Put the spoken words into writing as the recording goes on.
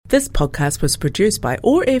This podcast was produced by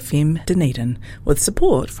OAR FM Dunedin with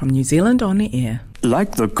support from New Zealand On the Air.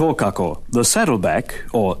 Like the kōkako, the saddleback,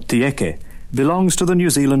 or tieke, belongs to the New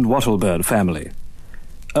Zealand wattlebird family.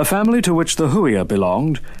 A family to which the huia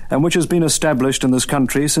belonged and which has been established in this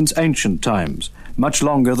country since ancient times, much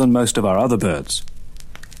longer than most of our other birds.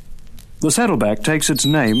 The saddleback takes its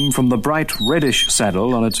name from the bright reddish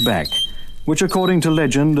saddle on its back, which according to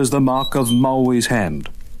legend is the mark of Maui's hand.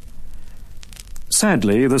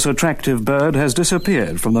 Sadly, this attractive bird has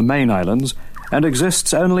disappeared from the main islands and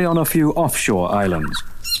exists only on a few offshore islands,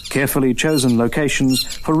 carefully chosen locations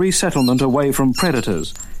for resettlement away from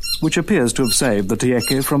predators, which appears to have saved the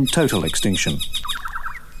tieke from total extinction.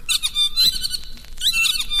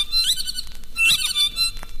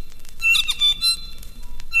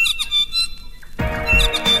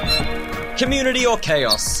 Community or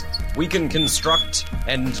chaos? We can construct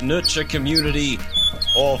and nurture community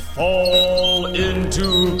or fall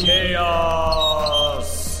into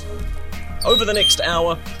chaos. Over the next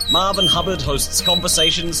hour, Marvin Hubbard hosts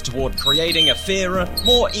conversations toward creating a fairer,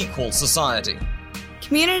 more equal society.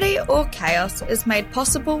 Community or Chaos is made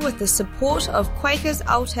possible with the support of Quakers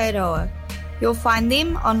Aotearoa. You'll find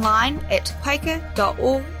them online at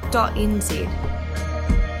quaker.org.nz.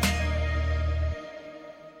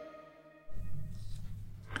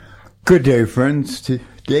 Good day, friends.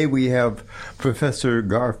 Today we have Professor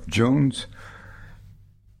Gareth Jones,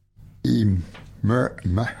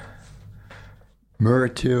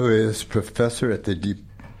 Emeritus Professor at the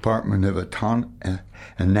Department of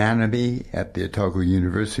Anatomy at the Otago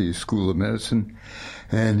University School of Medicine,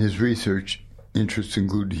 and his research interests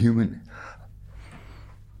include human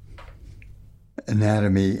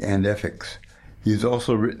anatomy and ethics. He has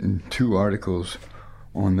also written 2 articles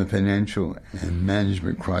on the financial and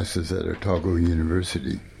management crisis at Otago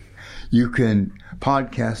University. You can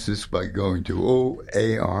podcast this by going to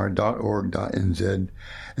oar.org.nz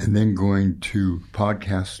and then going to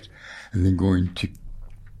podcast and then going to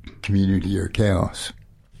Community or Chaos.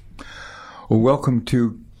 Well, welcome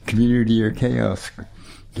to Community or Chaos,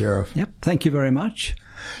 Gareth. Yep, thank you very much.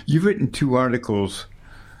 You've written 2 articles,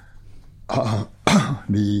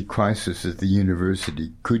 the crisis at the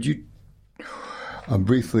university. Could you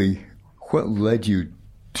briefly, what led you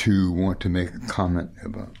to want to make a comment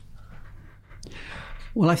about?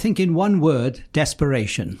 Well, I think in one word,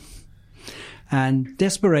 desperation. And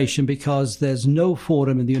desperation because there's no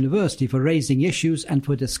forum in the university for raising issues and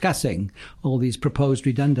for discussing all these proposed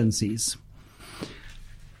redundancies.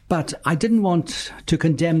 But I didn't want to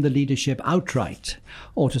condemn the leadership outright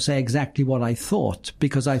or to say exactly what I thought,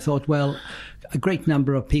 because I thought, well, a great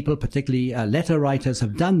number of people, particularly letter writers,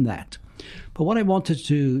 have done that. But what I wanted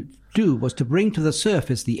to do was to bring to the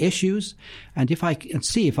surface the issues and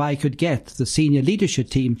see if I could get the senior leadership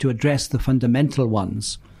team to address the fundamental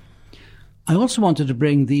ones. I also wanted to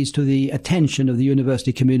bring these to the attention of the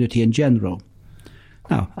university community in general.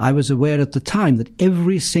 Now, I was aware at the time that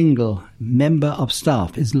every single member of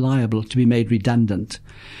staff is liable to be made redundant.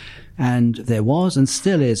 And there was and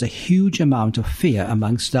still is a huge amount of fear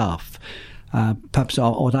among staff. Perhaps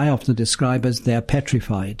what I often describe as they're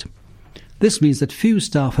petrified. This means that few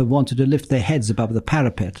staff have wanted to lift their heads above the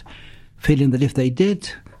parapet, feeling that if they did,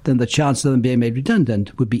 then the chance of them being made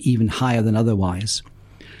redundant would be even higher than otherwise.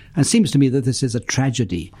 And it seems to me that this is a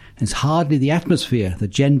tragedy. It's hardly the atmosphere that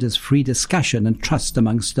genders free discussion and trust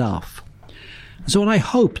among staff. So what I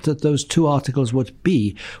hoped that those 2 articles would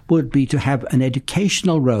be to have an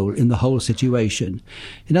educational role in the whole situation.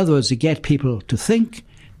 In other words, to get people to think,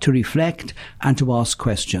 to reflect, and to ask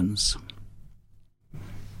questions.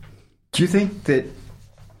 Do you think that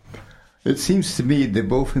it seems to me that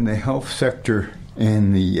both in the health sector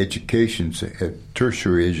and the education,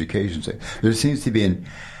 tertiary education sector, there seems to be an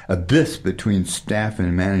abyss between staff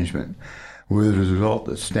and management, with the result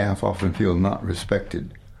that staff often feel not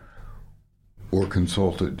respected or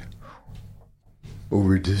consulted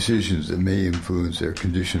over decisions that may influence their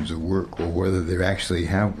conditions of work or whether they actually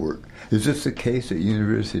have work. Is this the case at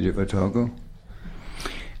University of Otago?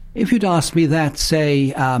 If you'd asked me that,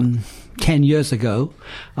 say, 10 years ago,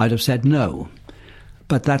 I'd have said no.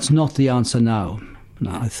 But that's not the answer now.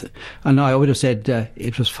 And I would have said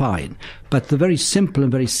it was fine. But the very simple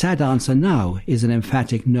and very sad answer now is an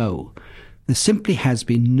emphatic no. There simply has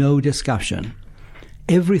been no discussion.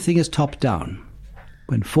 Everything is top down.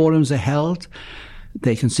 When forums are held,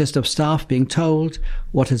 they consist of staff being told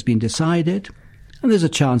what has been decided, and there's a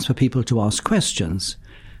chance for people to ask questions.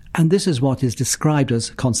 And this is what is described as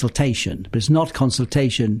consultation. But it's not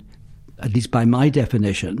consultation, at least by my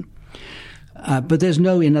definition. But there's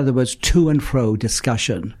no, in other words, to and fro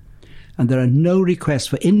discussion. and there are no requests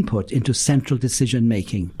for input into central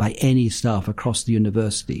decision-making by any staff across the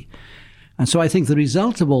university. And so I think the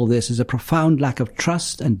result of all this is a profound lack of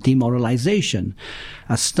trust and demoralization,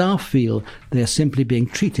 as staff feel they are simply being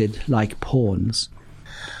treated like pawns.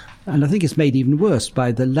 And I think it's made even worse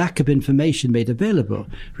by the lack of information made available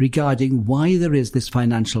regarding why there is this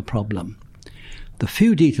financial problem. The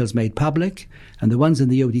few details made public, and the ones in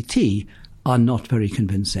the ODT, are not very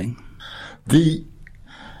convincing. The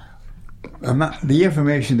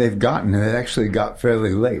information they've gotten, they actually got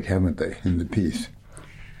fairly late, haven't they, in the piece?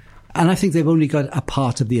 And I think they've only got a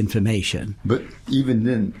part of the information. But even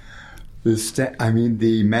then,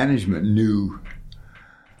 the management knew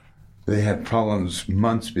they had problems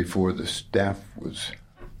months before the staff was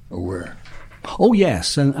aware. Oh,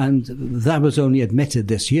 yes, and that was only admitted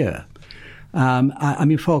this year.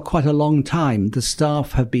 For quite a long time, the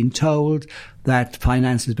staff have been told that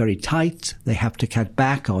finance is very tight. They have to cut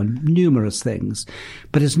back on numerous things.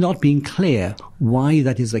 But it's not been clear why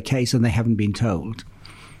that is the case, and they haven't been told.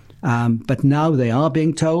 But now they are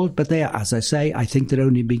being told, but they are, as I say, I think they're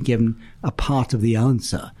only being given a part of the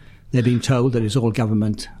answer. They're being told that it's all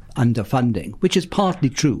government underfunding, which is partly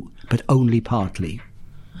true, but only partly.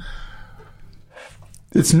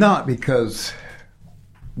 It's not because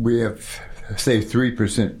we have, say,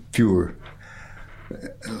 3% fewer,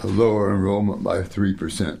 lower enrollment by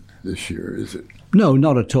 3% this year, is it? No,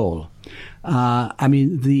 not at all.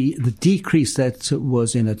 The decrease that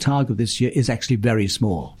was in Otago this year is actually very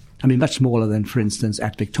small. Much smaller than, for instance,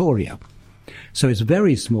 at Victoria. So it's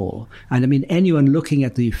very small. And anyone looking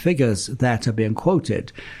at the figures that are being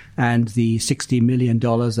quoted and the $60 million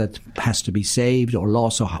that has to be saved or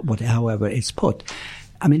lost or however it's put,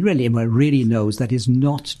 really knows that is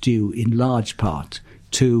not due in large part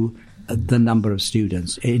to the number of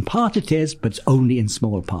students. In part it is, but only in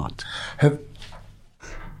small part. Have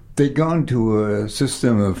they gone to a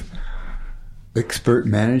system of expert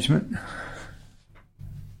management?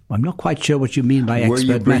 I'm not quite sure what you mean by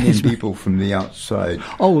expert management. Were you bringing people from the outside?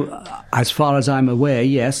 Oh, as far as I'm aware,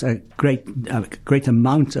 yes, a great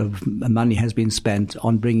amount of money has been spent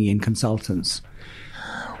on bringing in consultants.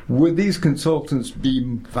 Would these consultants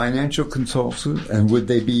be financial consultants, and would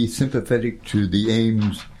they be sympathetic to the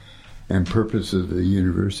aims and purposes of the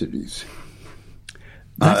universities?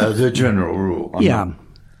 As a general rule.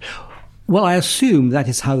 Well, I assume that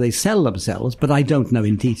is how they sell themselves, but I don't know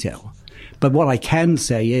in detail. But what I can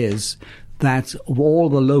say is that of all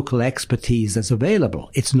the local expertise that's available,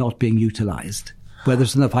 it's not being utilized, whether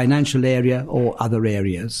it's in the financial area or other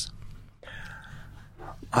areas.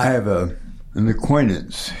 I have an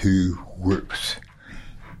acquaintance who works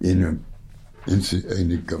in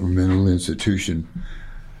a governmental institution,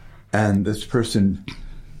 and this person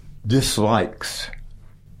dislikes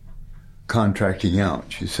contracting out.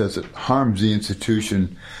 She says it harms the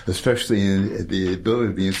institution, especially in the ability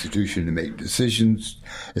of the institution to make decisions.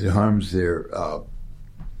 It harms their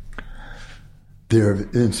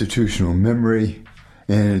institutional memory,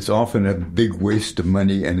 and it's often a big waste of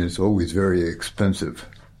money, and it's always very expensive.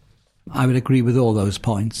 I would agree with all those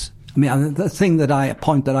points. The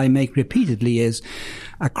point that I make repeatedly is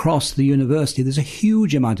across the university there's a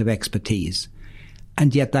huge amount of expertise.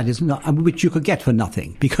 And yet that is not, which you could get for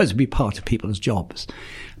nothing because it'd be part of people's jobs.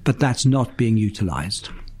 But that's not being utilized.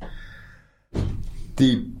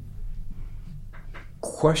 The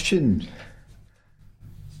question,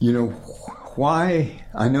 why,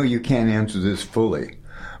 I know you can't answer this fully,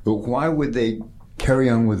 but why would they carry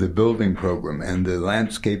on with the building program and the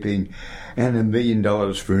landscaping and $1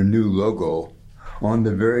 million for a new logo on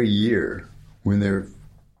the very year when they're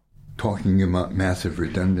talking about massive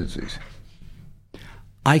redundancies?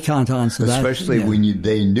 I can't answer that. Especially when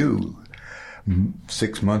they knew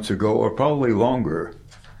 6 months ago, or probably longer,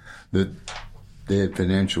 that they had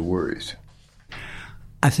financial worries.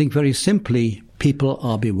 I think very simply, people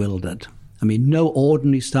are bewildered. No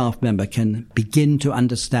ordinary staff member can begin to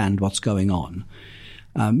understand what's going on.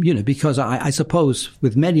 Because I suppose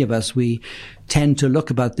with many of us, we tend to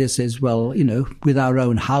look about this as, with our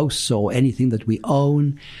own house or anything that we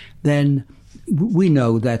own, then we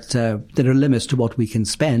know that there are limits to what we can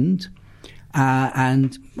spend.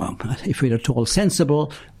 And if we're at all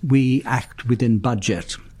sensible, we act within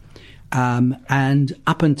budget. And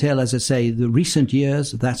up until, as I say, the recent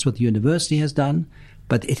years, that's what the university has done,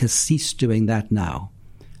 but it has ceased doing that now.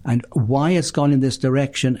 And why it's gone in this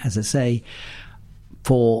direction, as I say,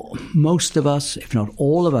 for most of us, if not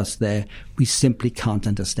all of us there, we simply can't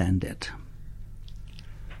understand it.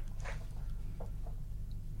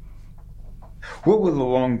 What were the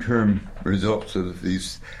long-term results of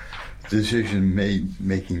these decision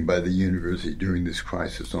making by the university during this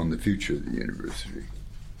crisis on the future of the university?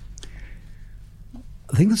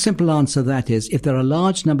 I think the simple answer to that is if there are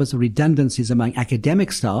large numbers of redundancies among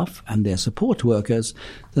academic staff and their support workers,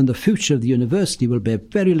 then the future of the university will bear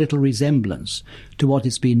very little resemblance to what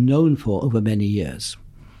it's been known for over many years.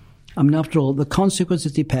 I mean, after all, the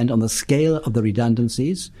consequences depend on the scale of the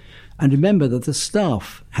redundancies, and remember that the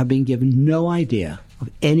staff have been given no idea of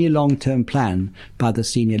any long-term plan by the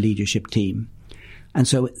senior leadership team. And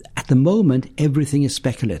so at the moment, everything is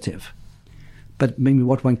speculative. But maybe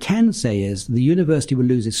what one can say is the university will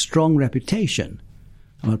lose its strong reputation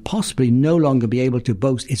and will possibly no longer be able to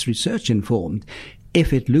boast its research informed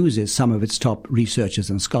if it loses some of its top researchers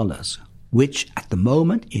and scholars, which at the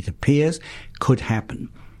moment it appears could happen.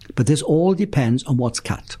 But this all depends on what's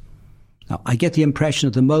cut. Now, I get the impression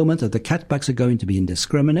at the moment that the cutbacks are going to be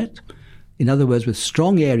indiscriminate. In other words, with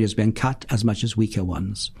strong areas being cut as much as weaker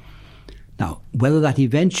ones. Now, whether that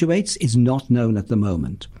eventuates is not known at the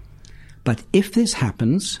moment. But if this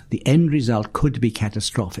happens, the end result could be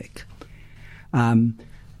catastrophic.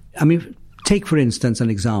 Take, for instance, an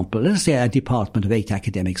example. Let us say a department of 8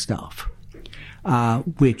 academic staff,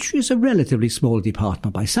 which is a relatively small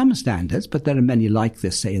department by some standards, but there are many like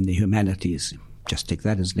this, say, in the humanities. Just take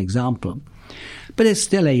that as an example. But it's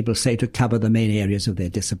still able, say, to cover the main areas of their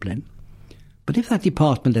discipline. But if that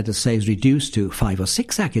department, let us say, is reduced to 5 or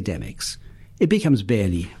 6 academics, it becomes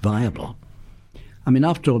barely viable. I mean,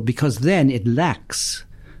 after all, because then it lacks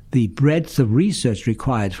the breadth of research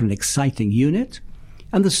required for an exciting unit,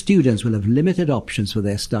 and the students will have limited options for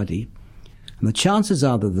their study. And the chances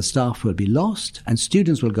are that the staff will be lost, and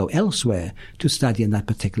students will go elsewhere to study in that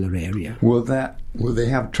particular area. Will they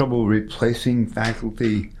have trouble replacing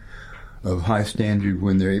faculty of high standard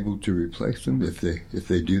when they're able to replace them if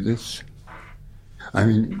they do this? I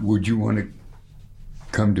mean, would you want to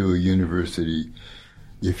come to a university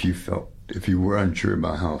if you were unsure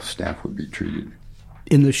about how staff would be treated?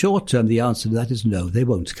 In the short term, the answer to that is no, they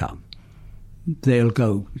won't come. They'll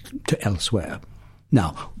go to elsewhere.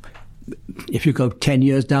 Now, if you go 10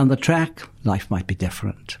 years down the track, life might be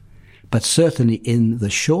different. But certainly in the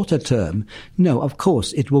shorter term, no, of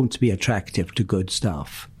course, it won't be attractive to good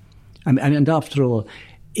staff. And after all,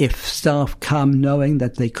 if staff come knowing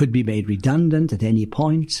that they could be made redundant at any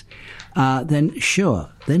point, then sure,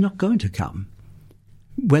 they're not going to come.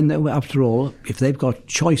 After all, if they've got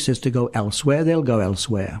choices to go elsewhere, they'll go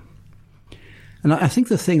elsewhere. And I think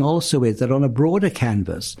the thing also is that on a broader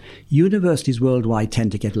canvas, universities worldwide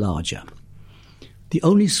tend to get larger. The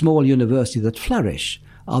only small universities that flourish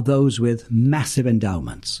are those with massive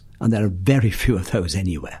endowments, and there are very few of those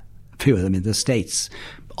anywhere. Few of them in the States,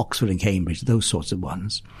 Oxford and Cambridge, those sorts of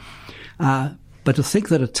ones. But to think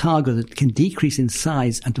that a target that can decrease in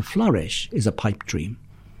size and to flourish is a pipe dream.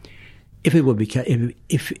 If it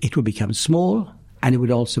would become small, and it would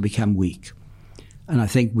also become weak. And I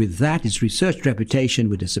think with that, its research reputation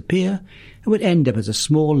would disappear and would end up as a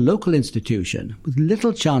small local institution with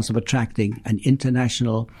little chance of attracting an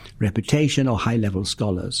international reputation or high-level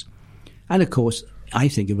scholars. And of course, I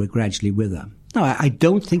think it would gradually wither. Now, I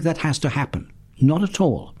don't think that has to happen. Not at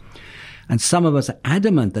all. And some of us are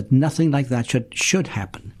adamant that nothing like that should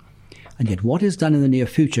happen. And yet what is done in the near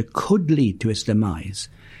future could lead to its demise.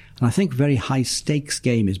 And I think a very high-stakes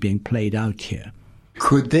game is being played out here.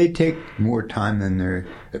 Could they take more time than they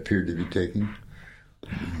appear to be taking?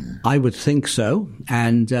 I would think so.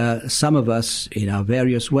 And some of us, in our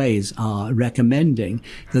various ways, are recommending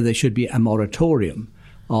that there should be a moratorium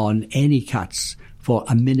on any cuts for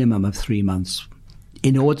a minimum of 3 months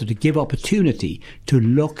in order to give opportunity to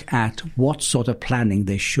look at what sort of planning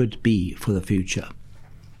there should be for the future.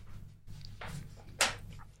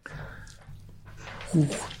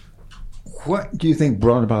 What do you think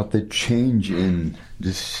brought about the change in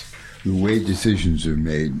the way decisions are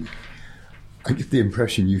made? I get the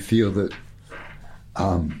impression you feel that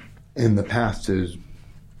in the past there's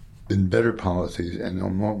been better policies and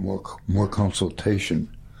more consultation.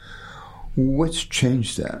 What's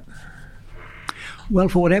changed that? Well,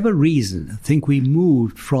 for whatever reason, I think we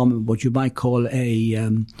moved from what you might call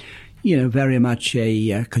very much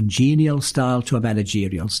a congenial style to a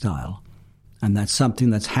managerial style. And that's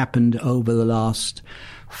something that's happened over the last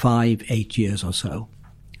 5-8 years or so.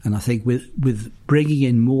 And I think with bringing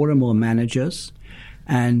in more and more managers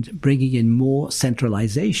and bringing in more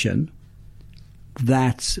centralization,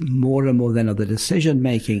 that more and more then of the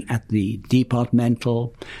decision-making at the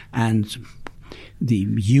departmental and the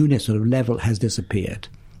unit sort of level has disappeared.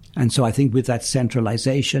 And so I think with that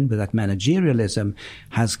centralization, with that managerialism,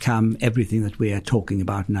 has come everything that we are talking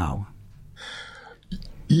about now.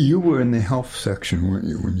 You were in the health section, weren't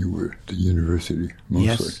you, when you were at the university,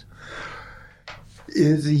 mostly? Yes.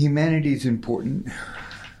 Is the humanities important?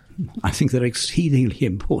 I think they're exceedingly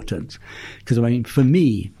important. Because, I mean, for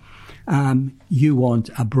me, you want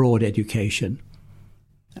a broad education.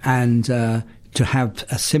 And to have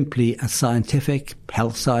simply a scientific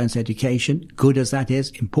health science education, good as that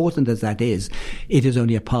is, important as that is, it is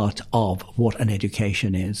only a part of what an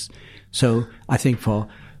education is. So I think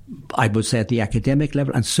I would say at the academic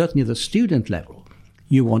level and certainly the student level,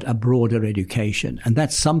 you want a broader education. And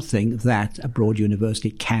that's something that a broad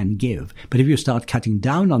university can give. But if you start cutting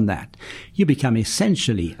down on that, you become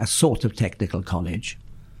essentially a sort of technical college.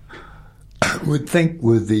 I would think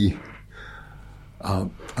that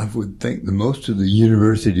most of the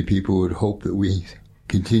university people would hope that we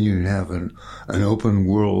continue to have an open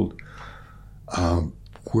world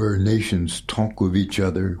where nations talk with each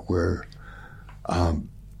other, where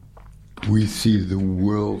we see the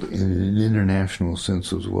world in an international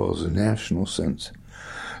sense as well as a national sense.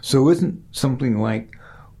 So isn't something like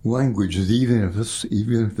languages, even if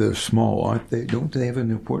they're small, don't they have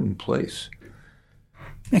an important place?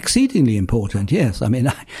 Exceedingly important, yes. I mean,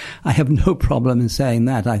 I have no problem in saying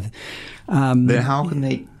that. Then how can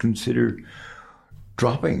they consider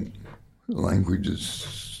dropping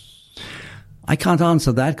languages? I can't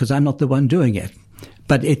answer that because I'm not the one doing it.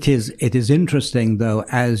 But it is interesting, though,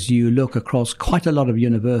 as you look across quite a lot of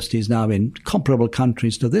universities now in comparable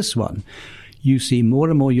countries to this one, you see more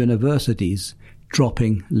and more universities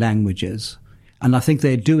dropping languages. And I think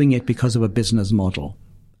they're doing it because of a business model.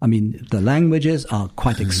 I mean, the languages are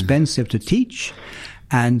quite expensive to teach.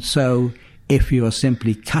 And so if you are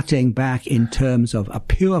simply cutting back in terms of a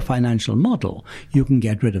pure financial model, you can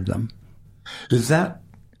get rid of them. This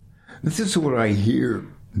is what I hear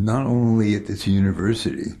not only at this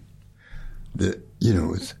university, that,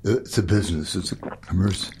 it's a business, it's a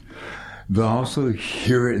commerce, but I also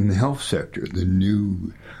hear it in the health sector. The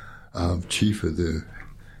new chief of the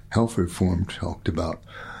health reform talked about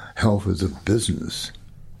health as a business.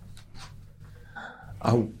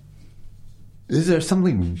 Is there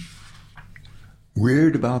something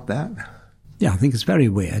weird about that? Yeah, I think it's very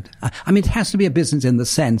weird. I mean, it has to be a business in the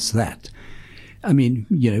sense that,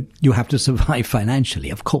 you have to survive financially,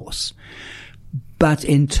 of course. But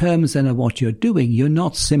in terms then of what you're doing, you're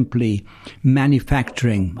not simply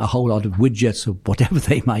manufacturing a whole lot of widgets or whatever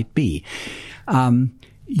they might be.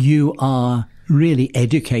 You are really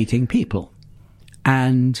educating people.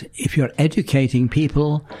 And if you're educating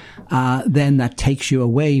people, then that takes you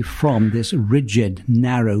away from this rigid,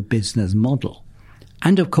 narrow business model.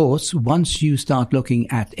 And of course, once you start looking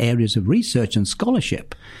at areas of research and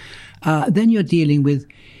scholarship, then you're dealing with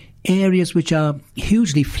areas which are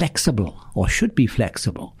hugely flexible or should be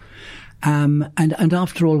flexible. And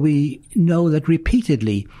after all, we know that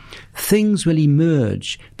repeatedly things will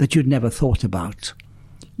emerge that you'd never thought about.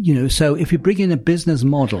 So if you bring in a business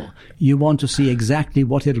model, you want to see exactly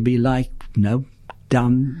what it'll be like,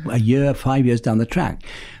 down a year, 5 years down the track.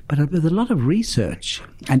 But with a lot of research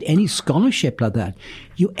and any scholarship like that,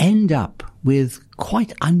 you end up with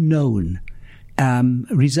quite unknown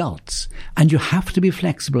results. And you have to be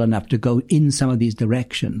flexible enough to go in some of these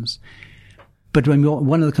directions. But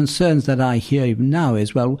one of the concerns that I hear even now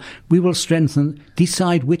is, we will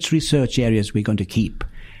decide which research areas we're going to keep.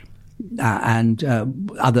 And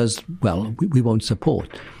others, we won't support.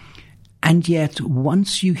 And yet,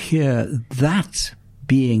 once you hear that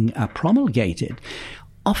being promulgated,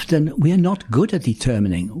 often we are not good at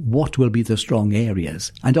determining what will be the strong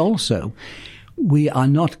areas. And also, we are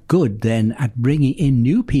not good then at bringing in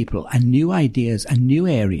new people and new ideas and new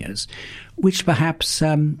areas, which perhaps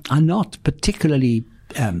are not particularly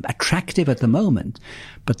attractive at the moment,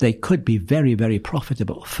 but they could be very, very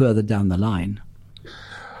profitable further down the line.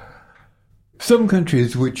 Some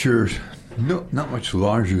countries which are not much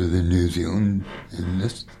larger than New Zealand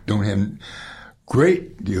and don't have a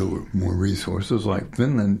great deal more resources like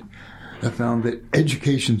Finland, have found that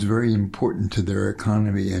education is very important to their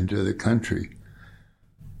economy and to the country.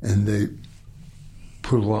 And they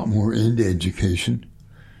put a lot more into education.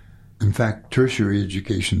 In fact, tertiary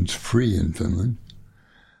education is free in Finland.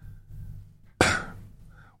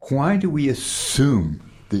 Why do we assume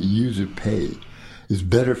that user pay is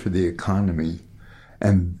better for the economy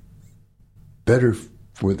and better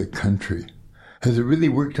for the country? Has it really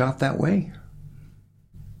worked out that way?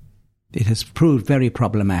 It has proved very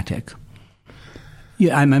problematic.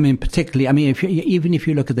 Yeah, particularly, even if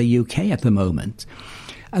you look at the UK at the moment,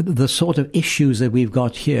 the sort of issues that we've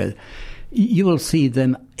got here, you will see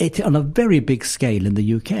them on a very big scale in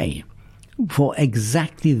the UK for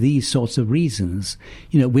exactly these sorts of reasons.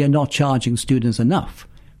 We are not charging students enough.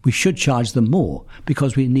 We should charge them more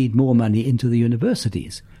because we need more money into the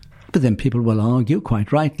universities. But then people will argue,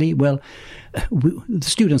 quite rightly, well, the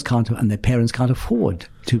students can't and their parents can't afford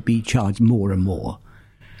to be charged more and more.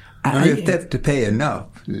 If they have to pay enough,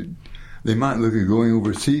 they might look at going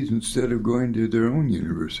overseas instead of going to their own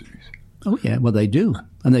universities. Oh, yeah, well, they do.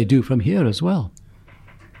 And they do from here as well.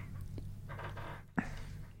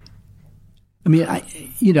 I mean, I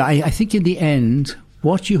think in the end,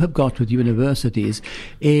 what you have got with universities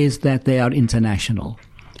is that they are international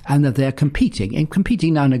and that they're competing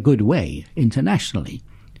now in a good way internationally.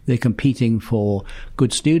 They're competing for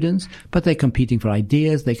good students, but they're competing for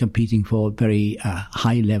ideas. They're competing for very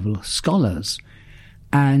high-level scholars.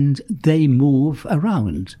 And they move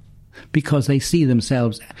around because they see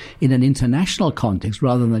themselves in an international context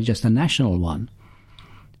rather than just a national one.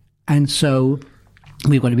 And so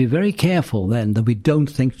we've got to be very careful then that we don't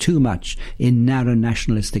think too much in narrow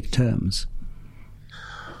nationalistic terms.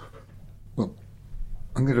 Well,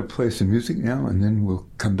 I'm going to play some music now and then we'll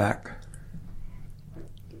come back.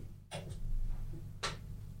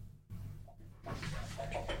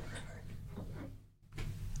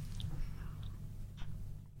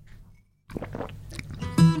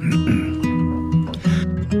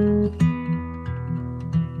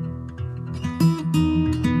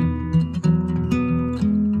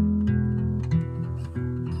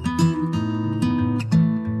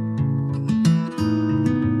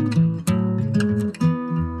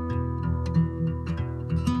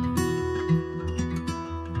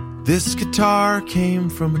 This guitar came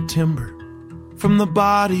from a timber, from the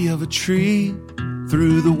body of a tree,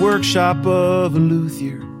 through the workshop of a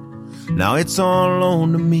luthier. Now it's on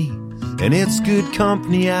loan to me, and it's good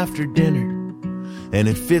company after dinner, and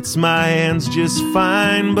it fits my hands just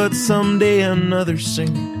fine. But someday another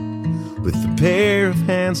singer with a pair of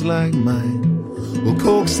hands like mine will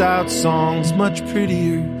coax out songs much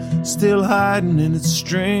prettier, still hiding in its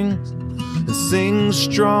strings, and sing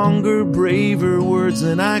stronger, braver words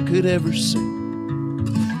than I could ever sing.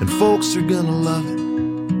 And folks are gonna love it,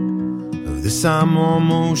 of this I'm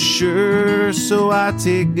almost sure. So I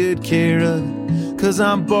take good care of it, 'cause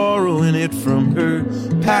I'm borrowing it from her.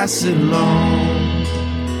 Pass it along,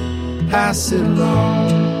 pass it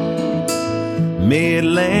along. May it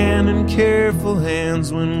land in careful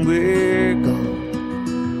hands when we're gone.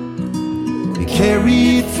 And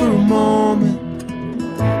carry it for a moment,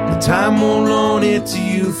 time won't loan it to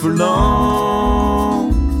you for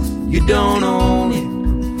long. You don't own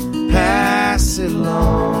it, pass it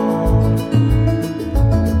along.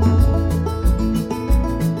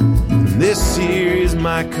 This here is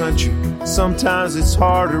my country. Sometimes it's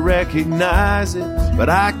hard to recognize it, but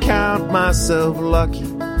I count myself lucky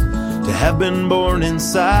to have been born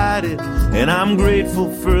inside it. And I'm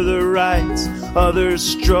grateful for the rights others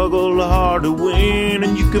struggle hard to win.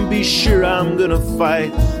 And you can be sure I'm gonna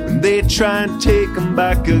fight when they try and take them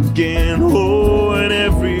back again. Oh, and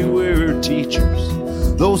everywhere are teachers,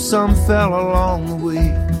 though some fell along the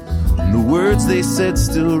way. And the words they said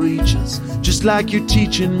still reach us, just like you're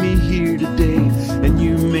teaching me here today. And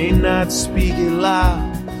you may not speak it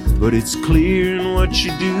loud, but it's clear in what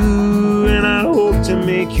you do. And I hope to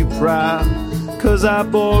make you proud, 'cause I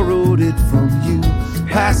borrowed it from you.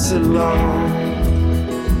 Pass it along,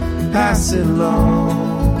 pass it along.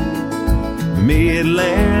 May it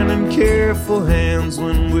land in careful hands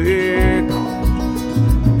when we're gone.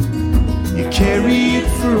 You carry it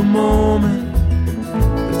for a moment,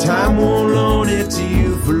 but time won't loan it to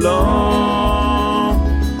you for long.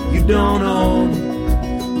 You don't own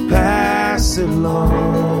it, pass it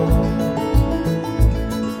along.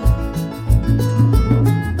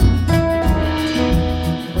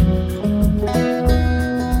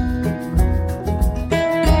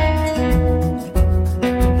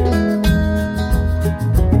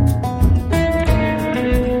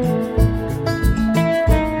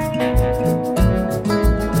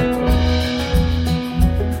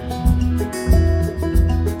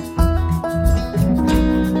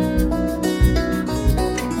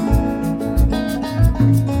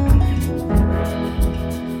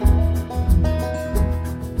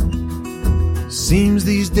 Seems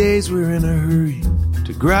these days we're in a hurry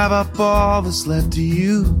to grab up all that's left to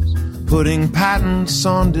use, putting patents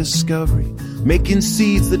on discovery, making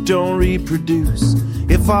seeds that don't reproduce.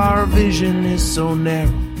 If our vision is so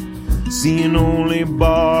narrow, seeing only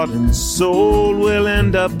bought and sold, we'll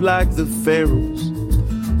end up like the pharaohs,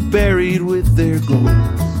 buried with their gold.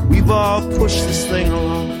 We've all pushed this thing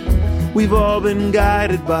along, we've all been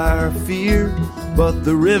guided by our fear, but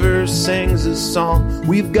the river sings a song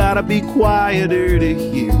we've gotta be quieter to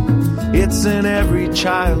hear. It's in every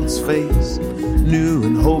child's face, new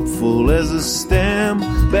and hopeful as a stem.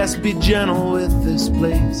 Best be gentle with this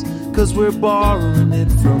place, 'cause we're borrowing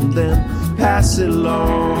it from them. Pass it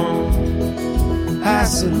along,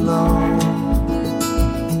 pass it along.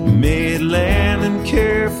 May it land in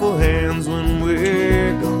careful hands when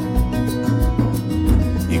we're gone.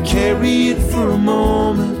 You carry it for a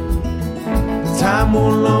moment, time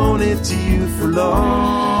won't loan it to you for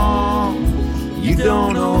long. You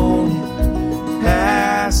don't own it,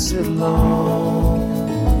 pass it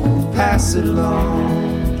along, pass it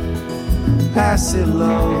along, pass it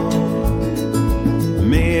along.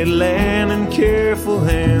 May it land in careful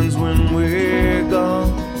hands when we're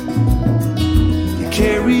gone. You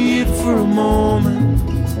carry it for a moment,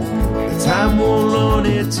 time won't loan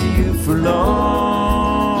it to you for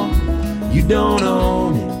long. You don't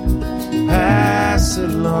own it, pass it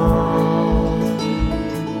along.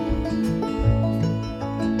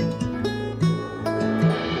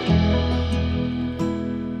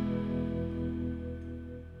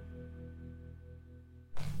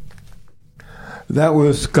 That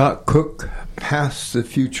was Scott Cook, Pass the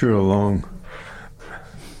Future Along.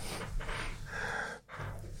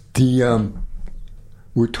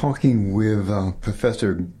 We're talking with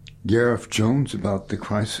Professor Gareth Jones about the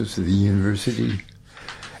crisis of the university,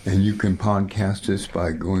 and you can podcast this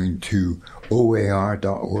by going to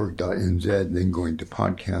oar.org.nz, then going to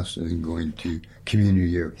podcast, and then going to Community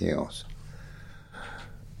Year Chaos.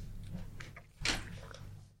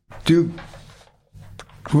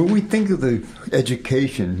 When we think of the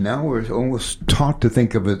education, now we're almost taught to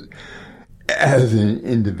think of it as an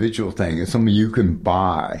individual thing, as something you can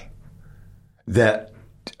buy. That,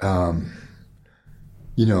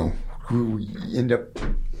 we end up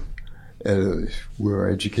where our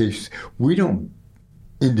education, we don't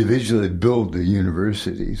individually build the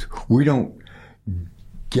universities. We don't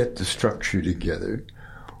get the structure together.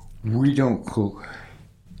 We don't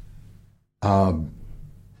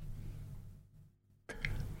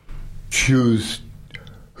choose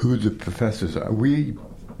who the professors are. We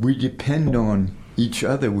depend on each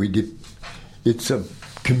other. It's a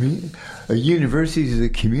community. A university is a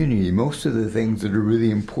community. Most of the things that are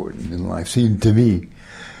really important in life seem to me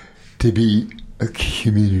to be a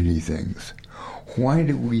community things. Why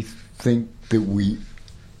do we think that we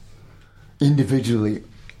individually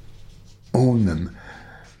own them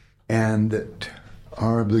and that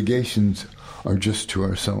our obligations are just to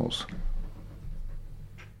ourselves?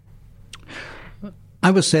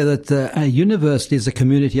 I would say that a university is a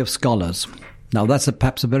community of scholars. Now, that's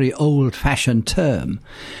perhaps a very old-fashioned term,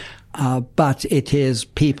 but it is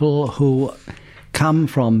people who come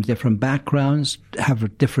from different backgrounds,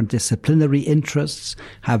 have different disciplinary interests,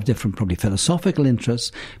 have different probably philosophical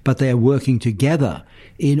interests, but they are working together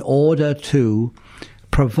in order to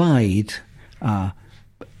provide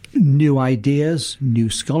new ideas, new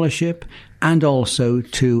scholarship, and also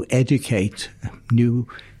to educate new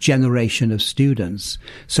generation of students.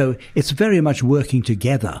 So it's very much working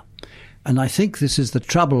together. And I think this is the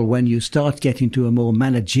trouble when you start getting to a more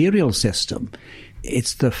managerial system.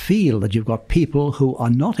 It's the feel that you've got people who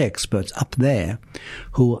are not experts up there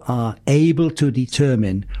who are able to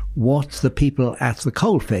determine what the people at the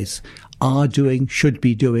coalface are doing, should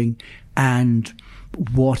be doing, and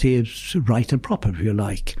what is right and proper, if you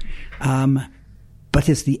like. But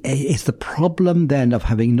it's the problem then of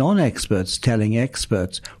having non-experts telling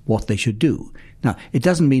experts what they should do. Now, it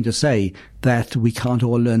doesn't mean to say that we can't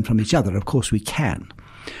all learn from each other. Of course we can.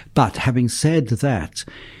 But having said that,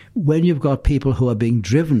 when you've got people who are being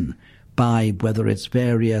driven by whether it's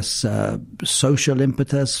various social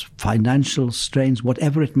impetus, financial strains,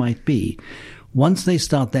 whatever it might be, once they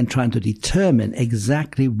start then trying to determine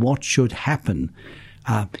exactly what should happen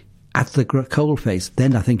at the coalface,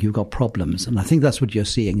 then I think you've got problems. And I think that's what you're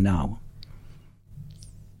seeing now.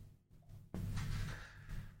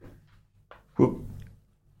 Well,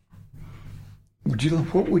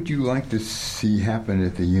 what would you like to see happen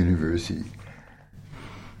at the university?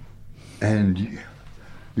 And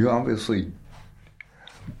you obviously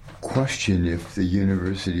question if the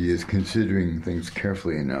university is considering things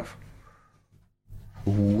carefully enough.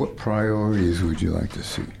 What priorities would you like to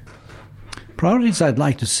see? Priorities I'd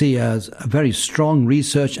like to see as a very strong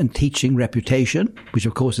research and teaching reputation, which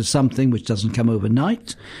of course is something which doesn't come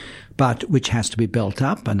overnight, but which has to be built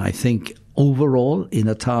up. And I think overall in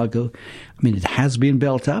Otago, it has been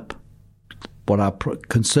built up. What our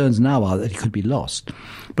concerns now are that it could be lost.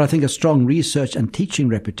 But I think a strong research and teaching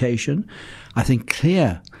reputation, I think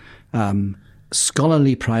clear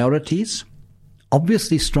scholarly priorities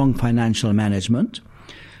obviously strong financial management,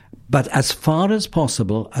 but as far as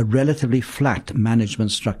possible, a relatively flat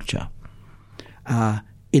management structure.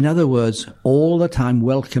 In other words, all the time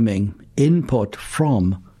welcoming input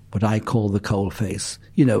from what I call the coalface,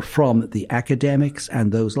 from the academics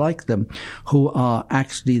and those like them who are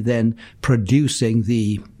actually then producing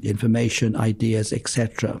the information, ideas,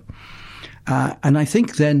 etc. And I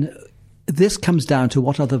think then this comes down to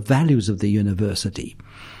what are the values of the university.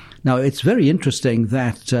 Now, it's very interesting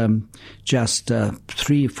that just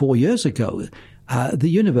 3-4 years ago, the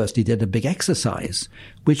university did a big exercise,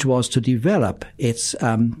 which was to develop its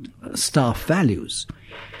staff values.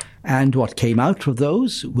 And what came out of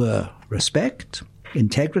those were respect,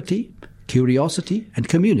 integrity, curiosity, and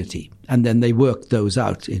community. And then they worked those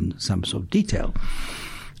out in some sort of detail.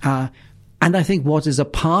 And I think what is a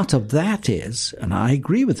part of that is, and I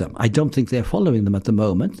agree with them, I don't think they're following them at the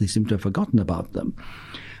moment. They seem to have forgotten about them.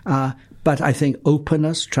 But I think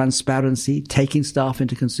openness, transparency, taking staff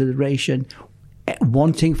into consideration,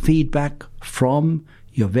 wanting feedback from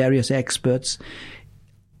your various experts,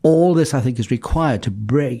 all this, I think, is required to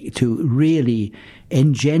really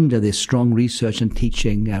engender this strong research and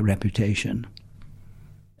teaching reputation.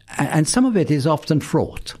 And some of it is often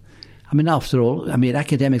fraught. I mean, after all,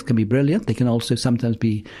 academics can be brilliant. They can also sometimes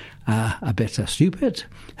be a bit stupid.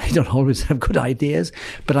 They don't always have good ideas.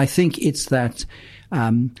 But I think it's that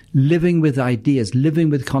living with ideas, living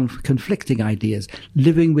with conflicting ideas,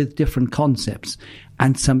 living with different concepts,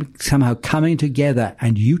 and somehow coming together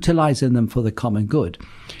and utilizing them for the common good,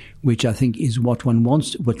 which I think is what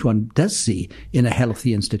one does see in a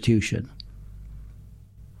healthy institution.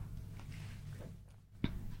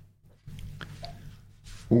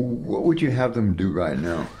 What would you have them do right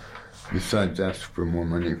now, besides ask for more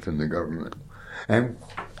money from the government? And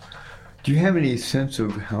do you have any sense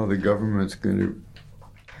of how the government's going to,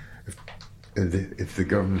 if the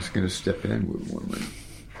government's going to step in with more money?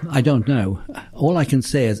 I don't know. All I can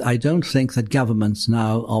say is I don't think that governments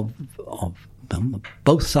now of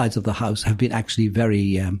both sides of the house have been actually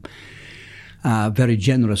very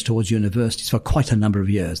generous towards universities for quite a number of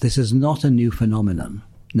years. This is not a new phenomenon.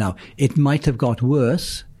 Now, it might have got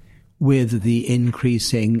worse with the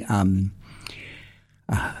increasing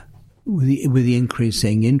with the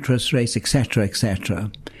increasing interest rates,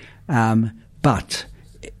 etc., but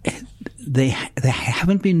they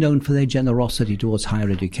haven't been known for their generosity towards higher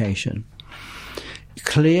education.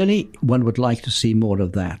 Clearly, one would like to see more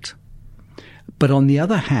of that. But on the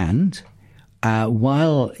other hand,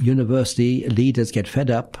 while university leaders get fed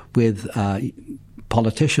up with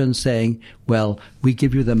politicians saying, well, we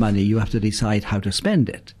give you the money, you have to decide how to spend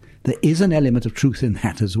it, there is an element of truth in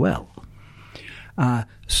that as well.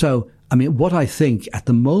 What I think at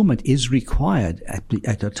the moment is required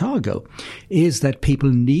at Otago is that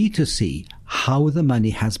people need to see how the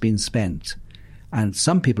money has been spent. And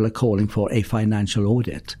some people are calling for a financial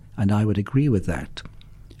audit, and I would agree with that.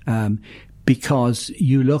 Because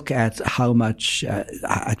you look at how much,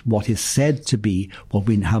 at what is said to be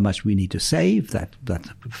how much we need to save, that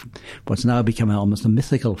what's now become almost a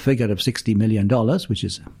mythical figure of $60 million, which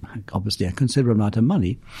is obviously a considerable amount of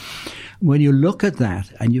money. When you look at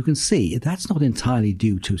that, and you can see that's not entirely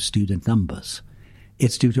due to student numbers.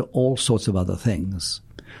 It's due to all sorts of other things,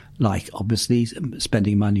 like obviously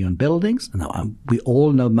spending money on buildings. Now, we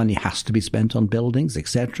all know money has to be spent on buildings,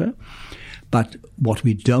 etc. But what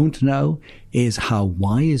we don't know is how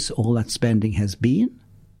wise all that spending has been.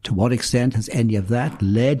 To what extent has any of that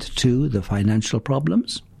led to the financial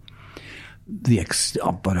problems?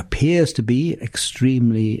 What appears to be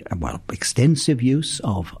extremely, extensive use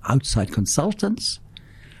of outside consultants.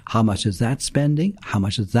 How much is that spending? How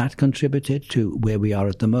much has that contributed to where we are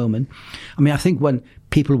at the moment? I think when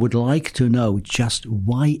people would like to know just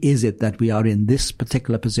why is it that we are in this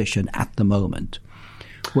particular position at the moment.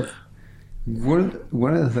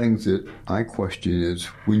 One of the things that I question is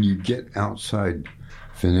when you get outside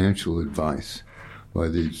financial advice by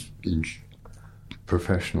these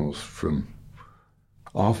professionals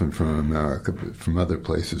often from America, but from other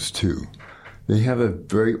places too, they have a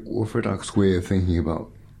very orthodox way of thinking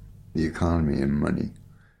about the economy and money.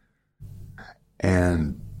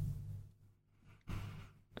 And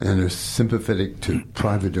they're sympathetic to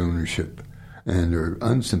private ownership, and they're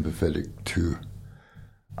unsympathetic to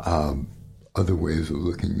other ways of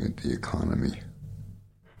looking at the economy.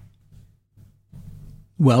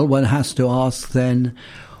 Well, one has to ask then,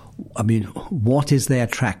 what is their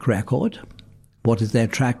track record? What is their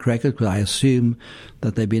track record? Because I assume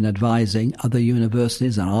that they've been advising other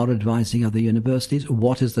universities and are advising other universities.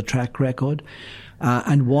 What is the track record?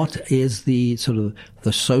 And what is the sort of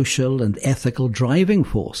the social and ethical driving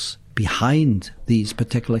force behind these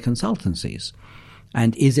particular consultancies?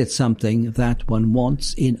 And is it something that one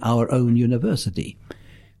wants in our own university?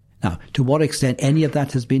 Now, to what extent any of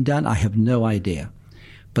that has been done, I have no idea.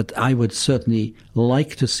 But I would certainly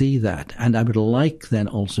like to see that. And I would like then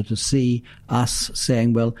also to see us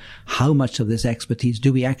saying, well, how much of this expertise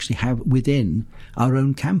do we actually have within our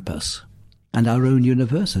own campus and our own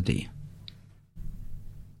university?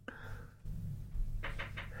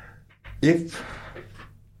 If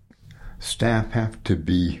staff have to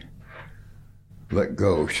be let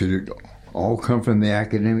go, should it all come from the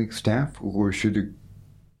academic staff, or should it,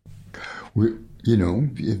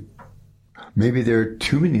 maybe there are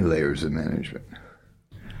too many layers of management?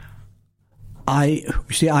 I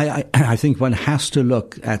think one has to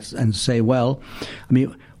look at and say, well, I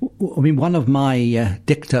mean, one of my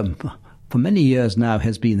dictum for many years now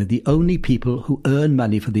has been that the only people who earn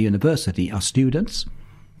money for the university are students,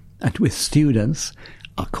 and with students,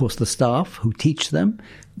 of course, the staff who teach them,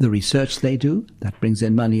 the research they do, that brings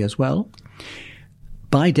in money as well.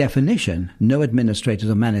 By definition, no administrators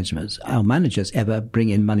or managers ever bring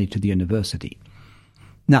in money to the university.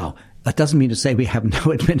 Now, that doesn't mean to say we have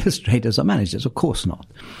no administrators or managers, of course not.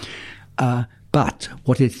 But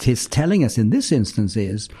what it is telling us in this instance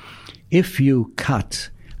is, if you cut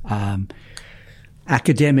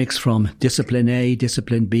academics from discipline A,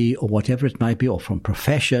 discipline B, or whatever it might be, or from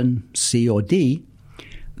profession C or D,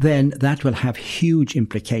 then that will have huge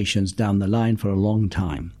implications down the line for a long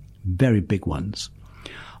time, very big ones.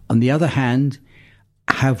 On the other hand,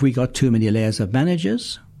 have we got too many layers of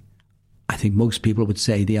managers? I think most people would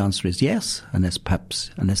say the answer is yes, unless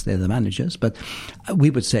they're the managers. But we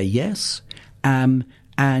would say yes. And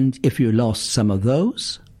if you lost some of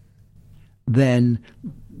those, then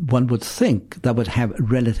one would think that would have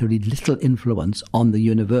relatively little influence on the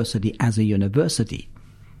university as a university.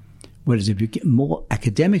 Whereas if you get more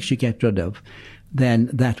academics you get rid of, then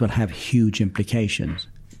that will have huge implications.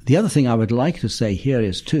 The other thing I would like to say here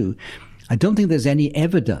is, too, I don't think there's any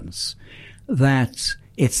evidence that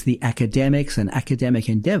it's the academics and academic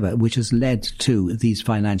endeavor which has led to these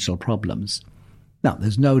financial problems. Now,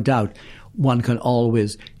 there's no doubt one can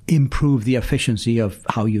always improve the efficiency of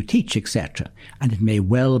how you teach, etc. And it may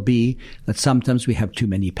well be that sometimes we have too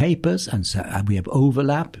many papers and so we have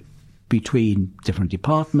overlap between different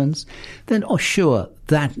departments. Then, sure,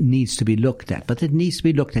 that needs to be looked at. But it needs to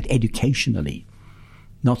be looked at educationally,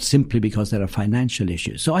 not simply because there are financial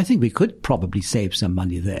issues. So I think we could probably save some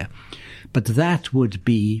money there. But that would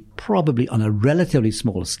be probably on a relatively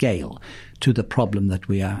small scale to the problem that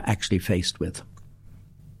we are actually faced with.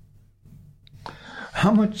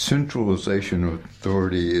 How much centralization of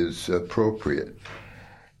authority is appropriate?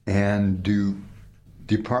 And do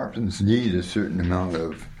departments need a certain amount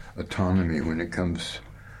of autonomy when it comes,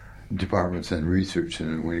 departments and research,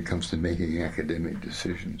 and when it comes to making academic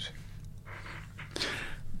decisions?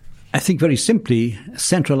 I think very simply,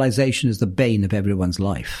 centralization is the bane of everyone's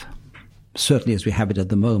life, certainly as we have it at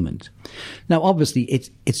the moment. Now, obviously,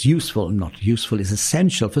 it's useful, not useful, it's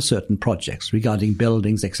essential for certain projects regarding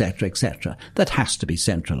buildings, etc., etc. That has to be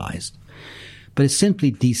centralized. But it's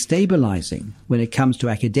simply destabilizing when it comes to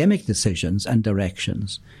academic decisions and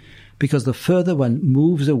directions, because the further one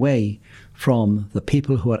moves away from the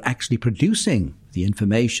people who are actually producing the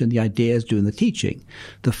information, the ideas, doing the teaching,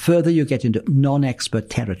 the further you get into non-expert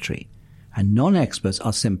territory. And non-experts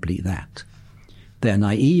are simply that. They're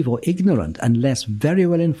naive or ignorant unless very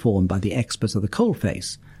well informed by the experts of the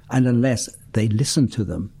coalface, and unless they listen to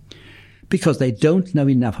them, because they don't know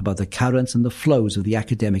enough about the currents and the flows of the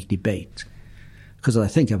academic debate. Because as I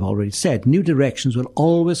think I've already said, new directions will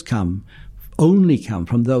always only come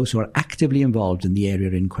from those who are actively involved in the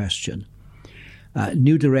area in question.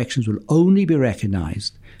 New directions will only be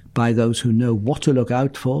recognized by those who know what to look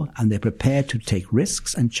out for, and they're prepared to take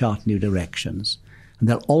risks and chart new directions. And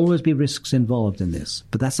there'll always be risks involved in this,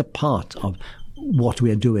 but that's a part of what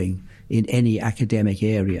we are doing in any academic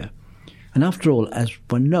area. And after all, as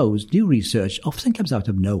one knows, new research often comes out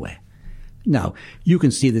of nowhere. Now, you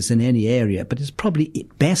can see this in any area, but it's probably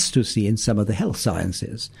best to see in some of the health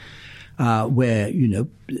sciences, where,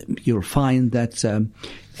 you'll find that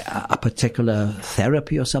a particular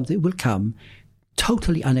therapy or something will come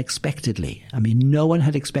totally unexpectedly. I mean, no one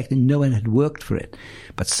had expected, no one had worked for it,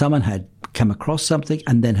 but someone had come across something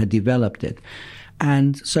and then had developed it.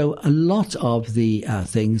 And so a lot of the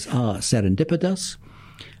things are serendipitous,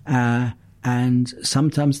 and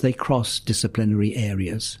sometimes they cross disciplinary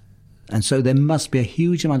areas. And so there must be a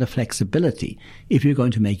huge amount of flexibility if you're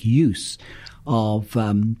going to make use of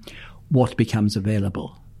what becomes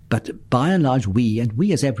available. But by and large, we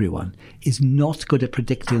as everyone, is not good at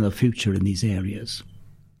predicting the future in these areas.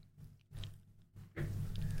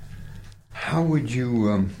 How would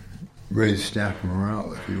you raise staff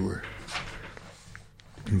morale if you were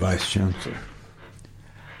Vice Chancellor?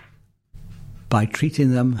 By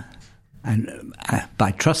treating them and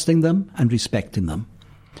by trusting them and respecting them.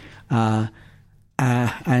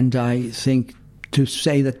 And I think to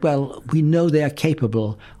say that, well, we know they are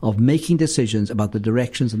capable of making decisions about the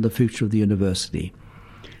directions and the future of the university.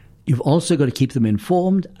 You've also got to keep them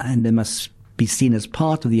informed, and they must be seen as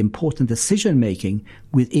part of the important decision-making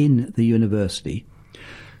within the university.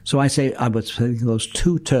 So I would say those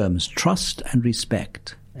two terms, trust and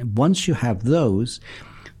respect. And once you have those,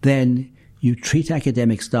 then you treat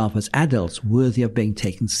academic staff as adults worthy of being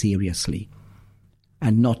taken seriously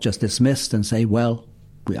and not just dismissed and say, well,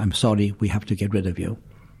 I'm sorry, we have to get rid of you.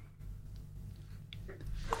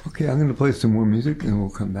 Okay, I'm going to play some more music and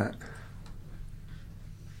we'll come back.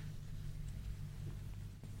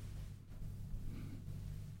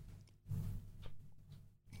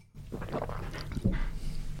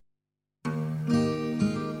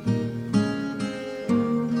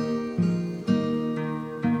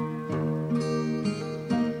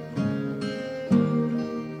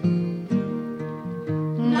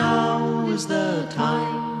 Now is the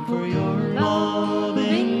time for your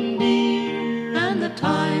loving, dear, and the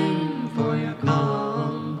time for your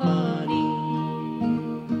company.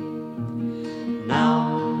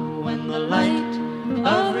 Now when the light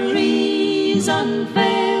of reason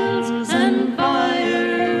fails and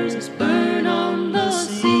fires burn on the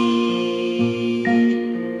sea,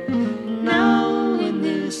 now in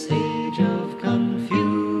this age of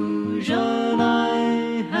confusion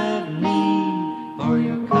I have need for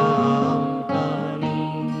your company.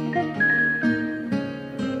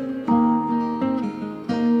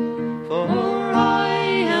 For I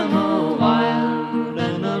am a wild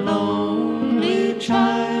and a lonely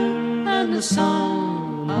child, and the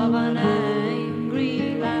son of an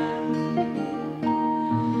angry land.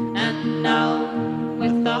 And now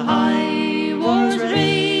with the high wars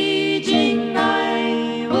raging,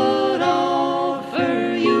 I would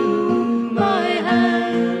offer you my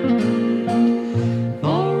hand.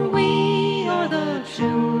 For we are the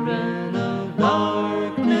children of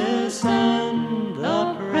darkness and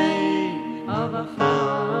the prey of a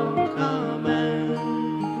foul command.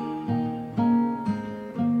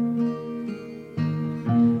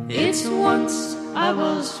 It's once I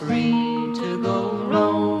was free to go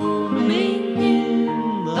roaming in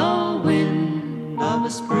the wind of a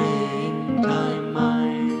springtime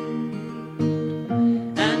mind.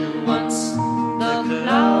 And once the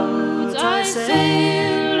clouds I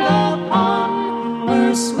sailed upon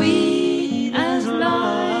were sweet as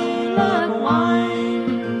lilac wine.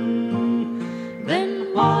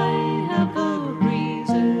 Then why have the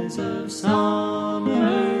breezes of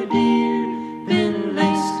summer, dear, been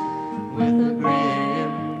laced with a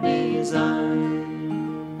grim design?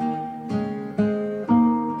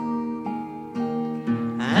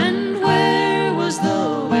 And where was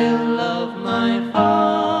the will of my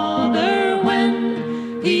father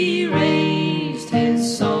when he raised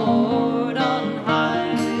his sword on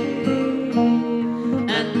high?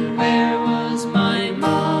 And where was my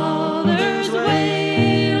mother's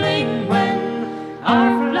wailing when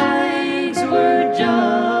our flags were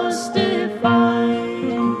justified?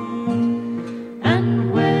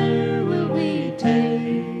 And where will we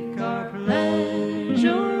take our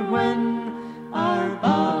pleasure when our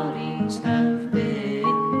bodies have been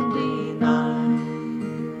denied?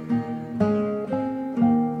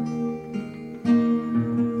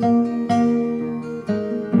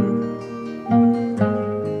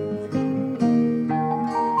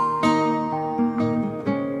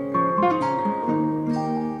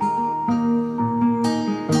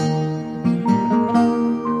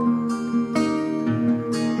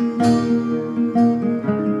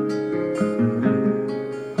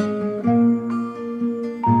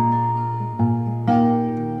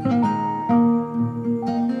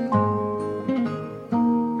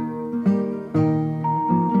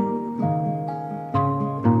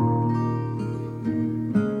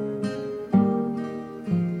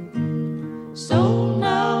 So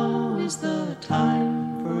now is the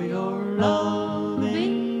time for your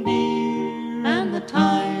loving, dear, and the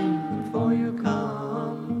time for your company.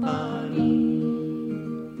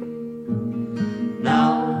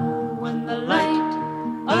 Now when the light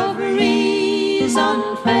of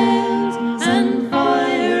reason fails and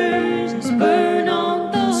fires burn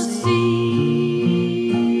on the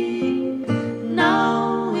sea,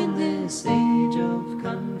 now in this age of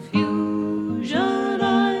confusion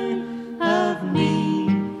I have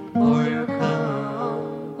need for your company.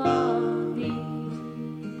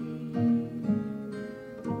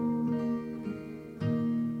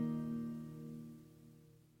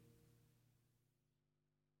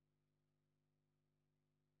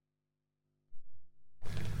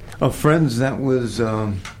 Friends, that was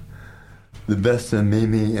the best of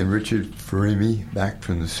Mimi and Richard Ferrimi back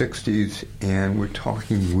from the 60s, and we're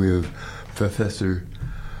talking with Professor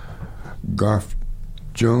Garth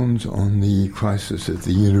Jones on the crisis at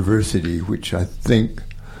the university, which I think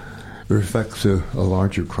reflects a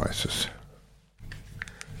larger crisis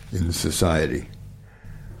in society.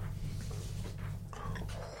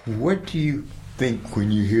 What do you think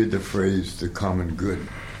when you hear the phrase "the common good"?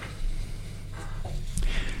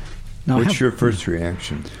 Now, what's your first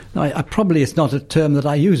reaction? Now, probably it's not a term that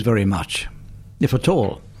I use very much, if at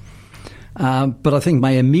all. But I think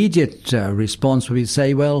my immediate response would be to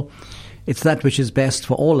say, well, it's that which is best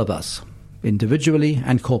for all of us, individually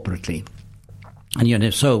and corporately.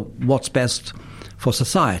 And so what's best for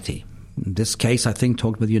society? In this case, I think,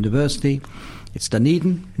 talked with the university, it's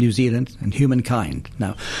Dunedin, New Zealand, and humankind.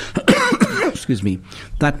 Now, excuse me,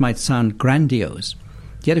 that might sound grandiose.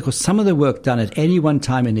 Yet, of course, some of the work done at any one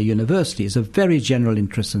time in a university is of very general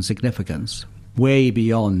interest and significance, way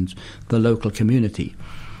beyond the local community.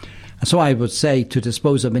 And so I would say to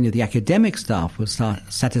dispose of many of the academic staff will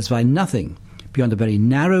satisfy nothing beyond a very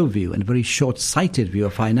narrow view and a very short-sighted view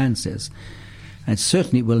of finances, and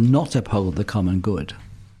certainly will not uphold the common good.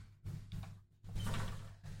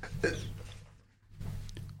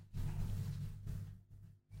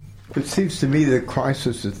 It seems to me the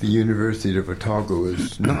crisis at the University of Otago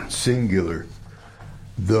is not singular,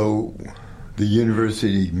 though the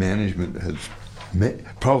university management has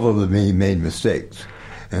probably made mistakes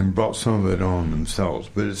and brought some of it on themselves.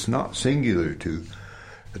 But it's not singular to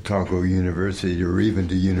Otago University or even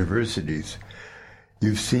to universities.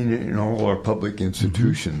 You've seen it in all our public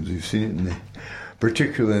institutions. Mm-hmm. You've seen it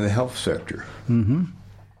particularly in the health sector. Mm-hmm.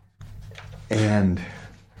 And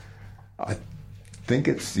I think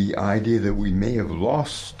it's the idea that we may have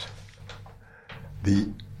lost the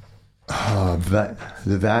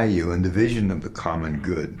value and the vision of the common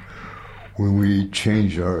good when we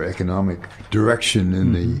changed our economic direction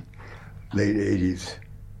in the late 80s.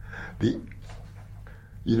 The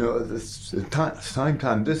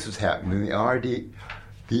time this has happened in the RD,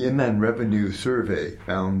 the Inland Revenue Survey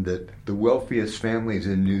found that the wealthiest families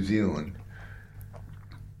in New Zealand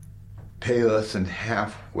pay less than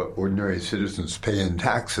half what ordinary citizens pay in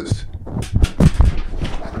taxes.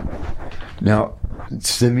 Now, it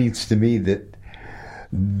seems to me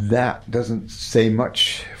that doesn't say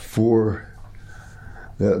much for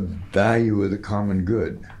the value of the common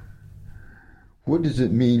good. What does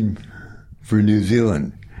it mean for New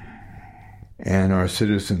Zealand and our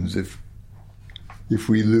citizens if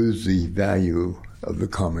we lose the value of the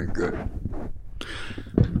common good?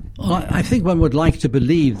 Well, I think one would like to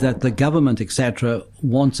believe that the government, etc.,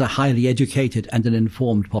 wants a highly educated and an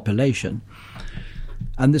informed population.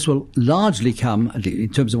 And this will largely come, in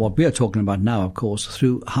terms of what we are talking about now, of course,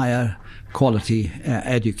 through higher quality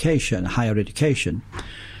education, higher education.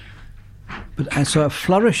 And so a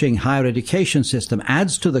flourishing higher education system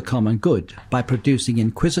adds to the common good by producing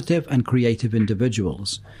inquisitive and creative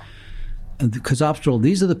individuals. And because, after all,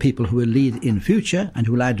 these are the people who will lead in future and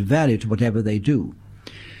who will add value to whatever they do.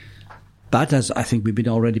 But, as I think we've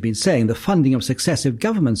already been saying, the funding of successive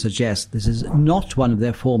governments suggests this is not one of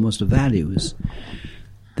their foremost values.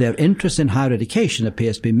 Their interest in higher education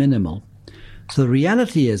appears to be minimal. So the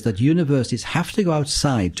reality is that universities have to go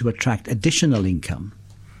outside to attract additional income.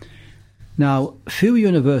 Now, few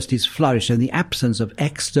universities flourish in the absence of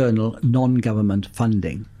external non-government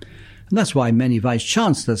funding. And that's why many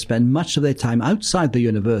vice-chancellors spend much of their time outside the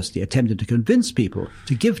university attempting to convince people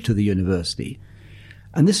to give to the university.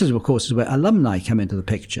 And this is, of course, where alumni come into the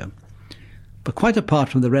picture. But quite apart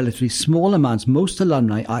from the relatively small amounts most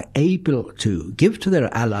alumni are able to give to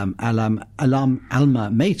their alma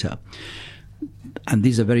mater, and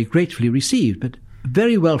these are very gratefully received, but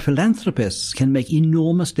very well philanthropists can make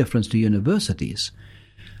enormous difference to universities.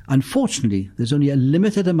 Unfortunately, there's only a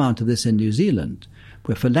limited amount of this in New Zealand,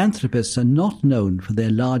 where philanthropists are not known for their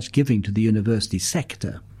large giving to the university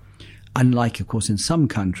sector, unlike, of course, in some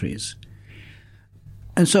countries.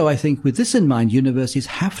 And so I think with this in mind, universities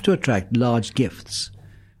have to attract large gifts,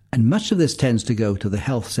 and much of this tends to go to the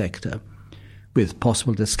health sector, with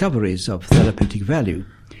possible discoveries of therapeutic value.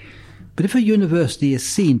 But if a university is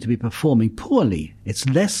seen to be performing poorly, it's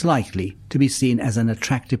less likely to be seen as an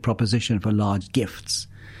attractive proposition for large gifts.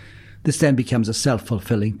 This then becomes a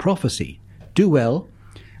self-fulfilling prophecy. Do well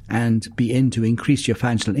and be in to increase your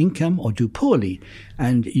financial income, or do poorly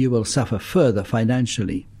and you will suffer further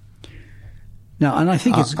financially. Now, and I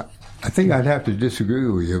think I think I'd have to disagree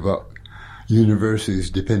with you about universities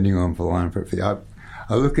depending on philanthropy. I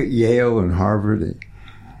look at Yale and Harvard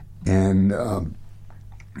and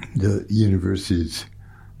the universities,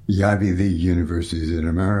 the Ivy League universities in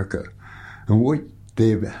America. And what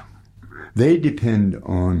they depend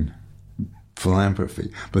on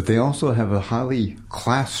philanthropy, but they also have a highly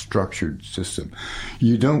class-structured system.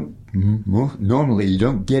 Normally you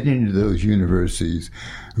don't get into those universities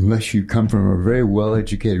unless you come from a very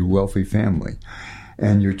well-educated, wealthy family.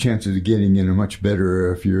 And your chances of getting in are much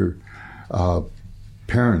better if your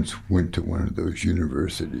parents went to one of those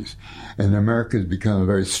universities. And America has become a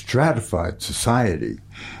very stratified society,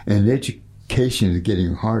 and education is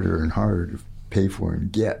getting harder and harder to pay for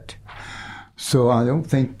and get. So I don't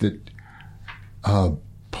think that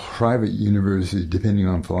private universities, depending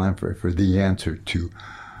on philanthropy, are the answer to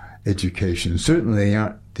education. Certainly they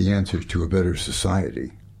aren't the answer to a better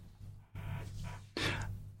society.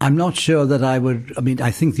 I'm not sure that I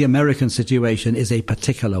think the American situation is a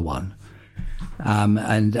particular one.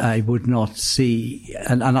 And I would not see,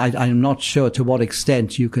 and I'm not sure to what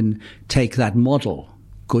extent you can take that model,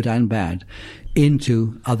 good and bad,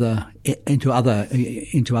 into other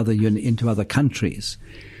countries.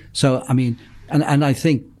 So, I mean, and I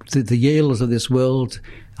think the Yales of this world,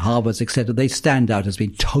 Harvards, etc., they stand out as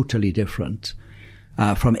being totally different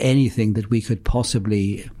from anything that we could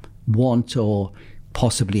possibly want or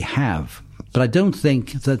possibly have. But I don't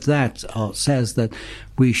think that says that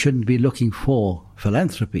we shouldn't be looking for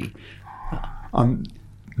philanthropy. I'm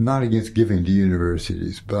not against giving to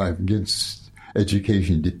universities, but I'm against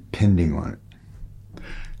education depending on it.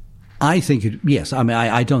 I think yes. I mean,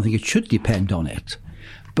 I don't think it should depend on it.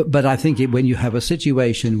 But I think when you have a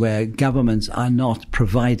situation where governments are not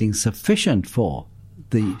providing sufficient for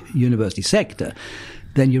the university sector,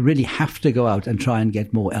 then you really have to go out and try and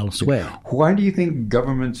get more elsewhere. Why do you think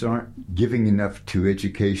governments aren't giving enough to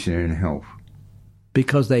education and health?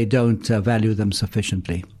 Because they don't value them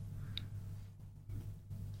sufficiently.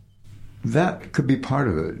 That could be part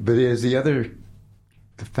of it. But is the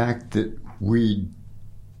fact that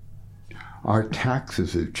our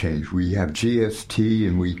taxes have changed. We have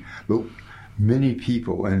GST, but many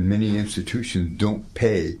people and many institutions don't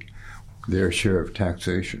pay their share of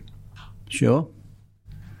taxation. Sure.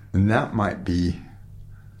 And that might be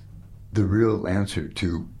the real answer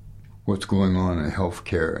to what's going on in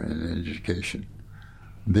healthcare and in education.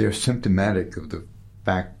 They're symptomatic of the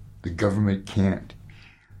fact the government can't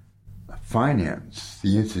finance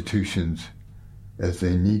the institutions as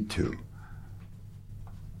they need to.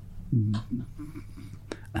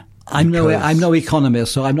 I'm no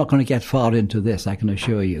economist, so I'm not going to get far into this, I can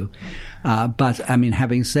assure you. But I mean,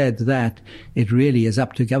 having said that, it really is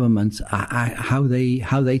up to governments how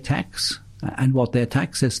they tax and what their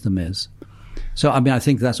tax system is. So I mean, I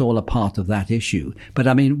think that's all a part of that issue. But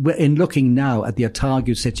I mean, in looking now at the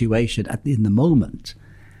Otago situation in the moment,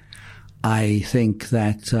 I think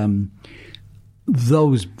that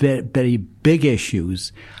those very big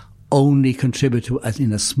issues only contribute to,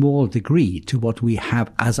 in a small degree, to what we have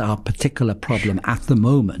as our particular problem at the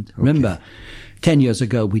moment. Okay. Remember, 10 years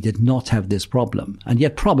ago, we did not have this problem. And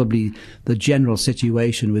yet probably the general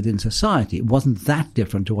situation within society wasn't that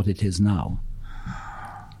different to what it is now.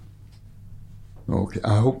 Okay.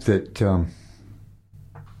 I hope that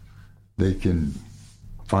they can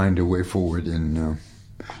find a way forward. Do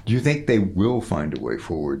you think they will find a way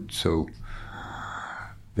forward so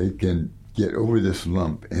they can get over this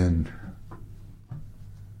lump and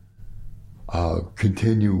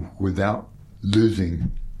continue without losing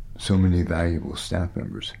so many valuable staff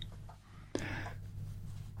members?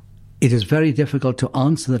 It is very difficult to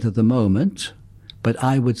answer that at the moment, but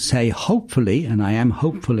I would say hopefully, and I am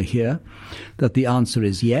hopeful here, that the answer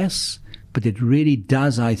is yes, but it really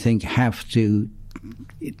does, I think, have to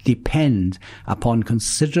depend upon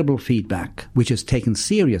considerable feedback, which is taken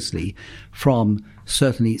seriously from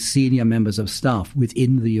certainly senior members of staff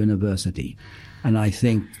within the university. And I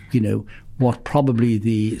think, what probably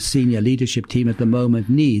the senior leadership team at the moment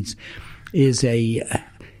needs is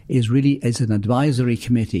an advisory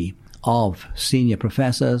committee of senior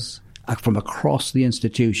professors from across the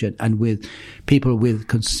institution and with people with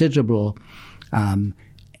considerable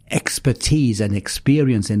expertise and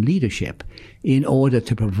experience in leadership in order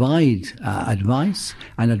to provide advice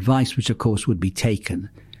which, of course, would be taken.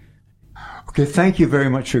 Okay, thank you very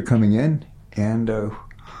much for coming in, and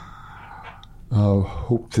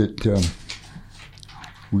hope that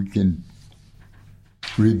we can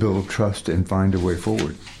rebuild trust and find a way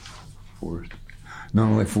forward, for not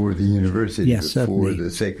only for the university, yes, but certainly. for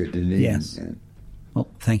the sake of Dunedin. Yes. Well,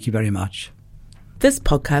 thank you very much. This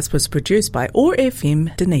podcast was produced by OAR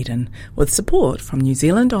FM Dunedin with support from New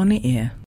Zealand On the Air.